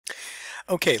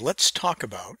Okay, let's talk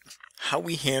about how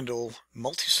we handle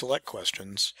multi-select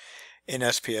questions in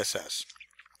SPSS.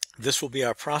 This will be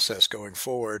our process going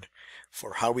forward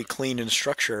for how we clean and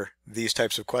structure these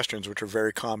types of questions, which are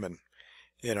very common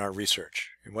in our research.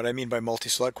 And what I mean by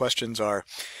multi-select questions are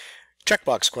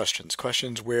checkbox questions,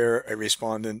 questions where a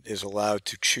respondent is allowed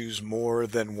to choose more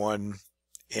than one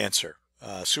answer.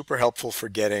 Super helpful for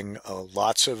getting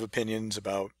lots of opinions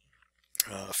about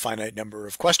a finite number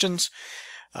of questions.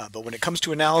 But when it comes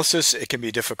to analysis, it can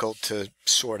be difficult to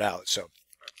sort out. So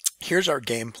here's our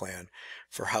game plan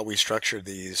for how we structure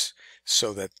these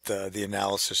so that the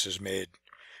analysis is made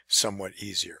somewhat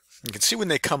easier. You can see when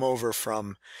they come over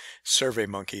from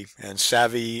SurveyMonkey, and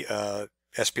savvy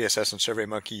SPSS and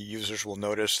SurveyMonkey users will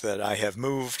notice that I have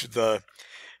moved the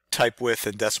type width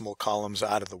and decimal columns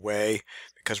out of the way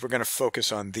because we're going to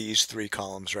focus on these three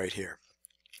columns right here.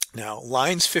 Now,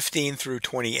 lines 15 through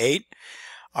 28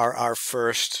 are our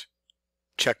first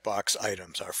checkbox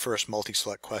items, our first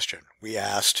multi-select question. We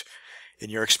asked, in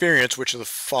your experience, which of the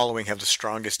following have the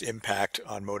strongest impact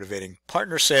on motivating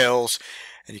partner sales?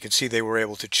 And you can see they were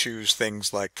able to choose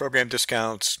things like program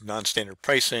discounts, non-standard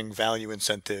pricing, value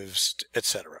incentives,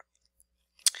 etc.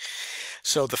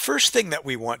 So the first thing that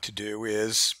we want to do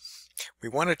is we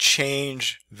want to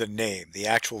change the name, the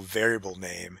actual variable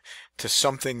name, to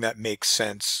something that makes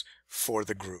sense for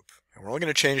the group. And we're only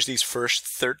going to change these first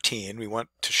 13. We want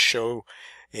to show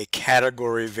a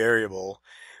category variable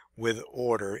with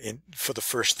order for the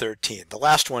first 13. The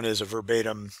last one is a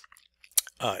verbatim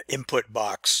input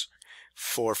box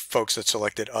for folks that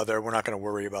selected other. We're not going to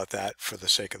worry about that for the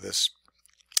sake of this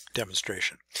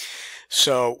demonstration.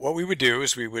 So what we would do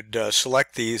is we would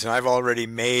select these, and I've already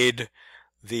made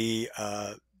the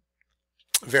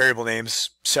variable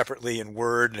names separately in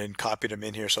Word and copied them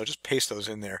in here, so I'll just paste those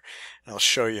in there and I'll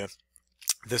show you.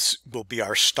 This will be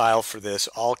our style for this,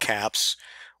 all caps,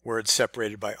 words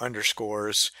separated by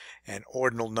underscores, and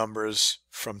ordinal numbers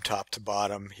from top to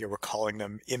bottom. Here we're calling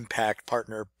them impact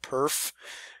partner perf,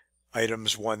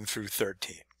 items 1 through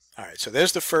 13. All right, so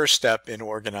there's the first step in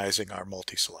organizing our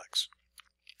multi-selects.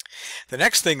 The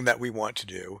next thing that we want to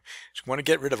do is we want to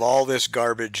get rid of all this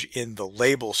garbage in the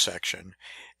label section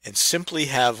and simply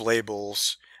have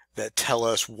labels that tell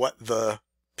us what the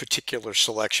particular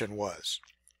selection was.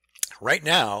 Right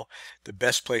now, the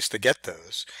best place to get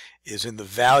those is in the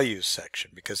values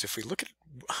section, because if we look at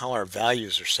how our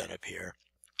values are set up here,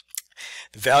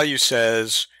 the value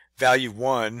says value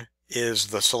 1 is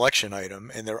the selection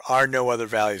item and there are no other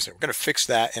values there. We're going to fix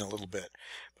that in a little bit.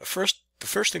 But first, the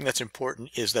first thing that's important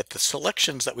is that the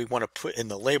selections that we want to put in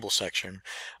the label section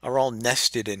are all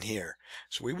nested in here.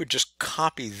 So we would just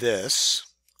copy this.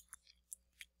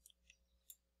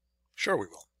 Sure we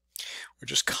will. We'll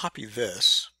just copy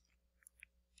this.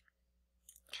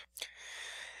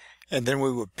 And then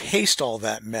we would paste all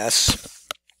that mess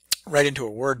right into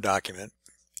a Word document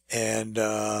and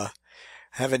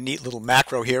have a neat little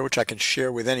macro here, which I can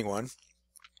share with anyone,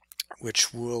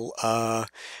 which will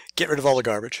get rid of all the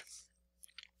garbage.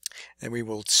 And we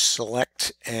will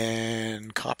select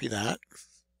and copy that.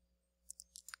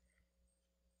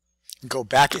 Go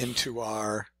back into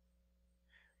our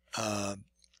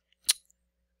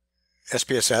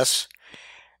SPSS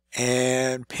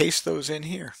and paste those in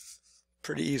here.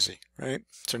 Pretty easy, right?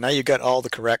 So now you've got all the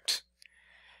correct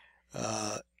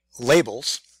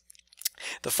labels.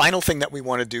 The final thing that we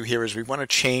want to do here is we want to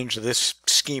change this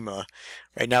schema.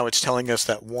 Right now it's telling us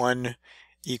that 1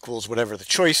 equals whatever the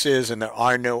choice is and there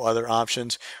are no other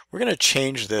options. We're going to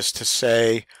change this to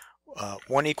say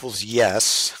 1 equals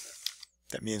yes.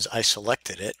 That means I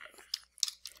selected it.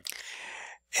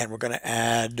 And we're going to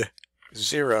add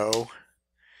 0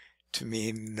 to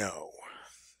mean no.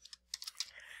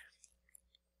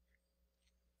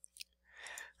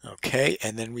 Okay,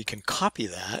 and then we can copy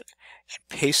that and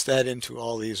paste that into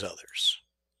all these others.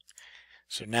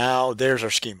 So now there's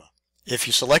our schema. If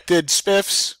you selected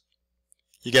SPIFs,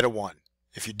 you get a 1.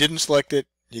 If you didn't select it,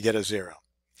 you get a 0.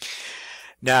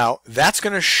 Now that's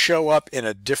going to show up in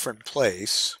a different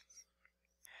place.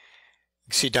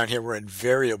 You can see down here we're in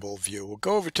variable view. We'll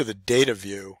go over to the data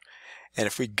view, and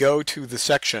if we go to the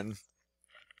section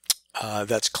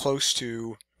that's close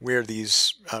to where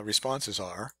these responses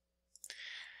are,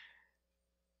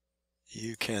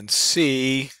 you can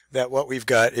see that what we've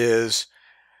got is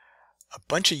a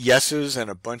bunch of yeses and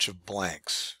a bunch of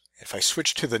blanks. If I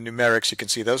switch to the numerics, you can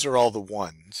see those are all the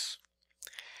ones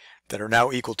that are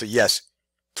now equal to yes.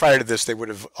 Prior to this, they would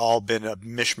have all been a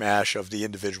mishmash of the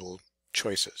individual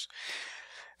choices.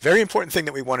 Very important thing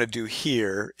that we want to do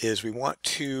here is we want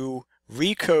to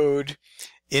recode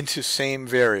into same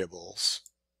variables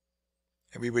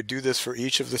And we would do this for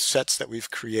each of the sets that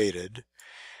we've created.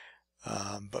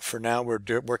 But for now, we're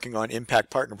working on impact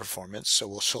partner performance, so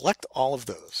we'll select all of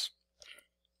those.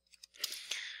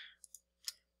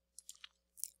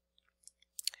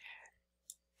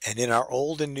 And in our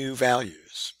old and new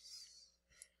values,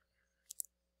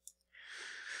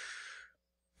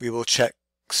 we will check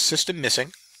system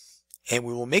missing, and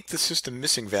we will make the system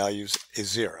missing values a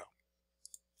 0.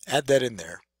 Add that in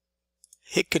there,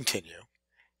 hit continue,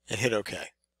 and hit OK.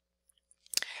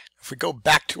 If we go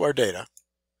back to our data,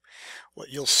 what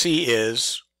you'll see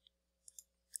is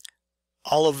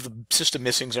all of the system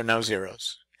missings are now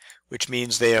zeros, which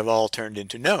means they have all turned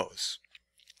into no's.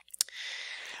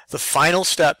 The final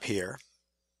step here,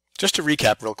 just to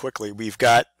recap real quickly, we've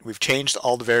changed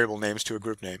all the variable names to a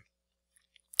group name.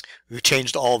 We've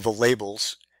changed all the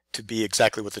labels to be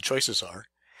exactly what the choices are.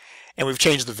 And we've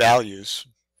changed the values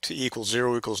to equal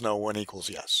 0 equals no, 1 equals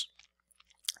yes.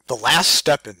 The last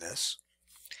step in this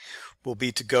will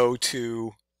be to go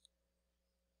to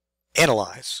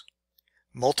Analyze,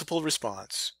 Multiple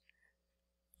Response,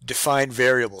 Define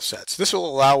Variable Sets. This will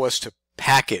allow us to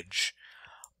package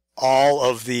all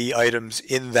of the items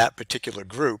in that particular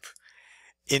group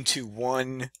into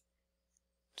one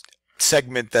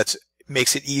segment that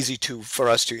makes it easy for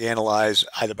us to analyze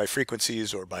either by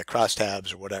frequencies or by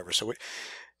crosstabs or whatever. So we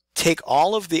take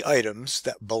all of the items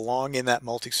that belong in that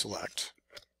multi-select,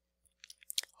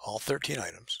 all 13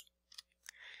 items.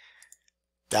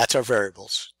 That's our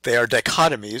variables. They are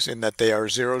dichotomies in that they are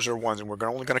zeros or ones, and we're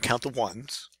only going to count the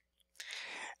ones.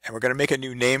 And we're going to make a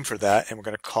new name for that, and we're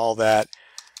going to call that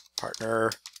partner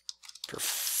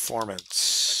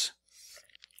performance,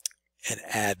 and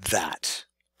add that.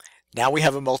 Now we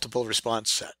have a multiple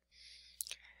response set.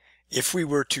 If we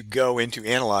were to go into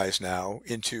Analyze now,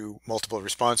 into multiple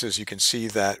responses, you can see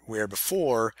that where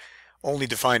before only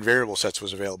defined variable sets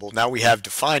was available, now we have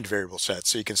defined variable sets,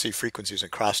 so you can see frequencies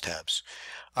and crosstabs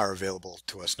are available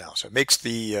to us now. So it makes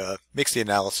the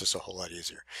analysis a whole lot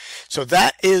easier. So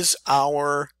that is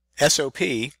our SOP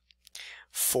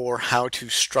for how to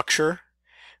structure,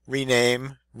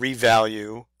 rename,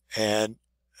 revalue, and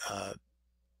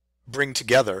bring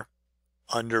together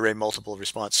under a multiple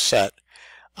response set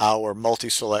our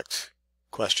multi-select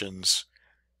questions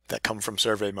that come from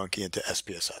SurveyMonkey into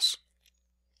SPSS.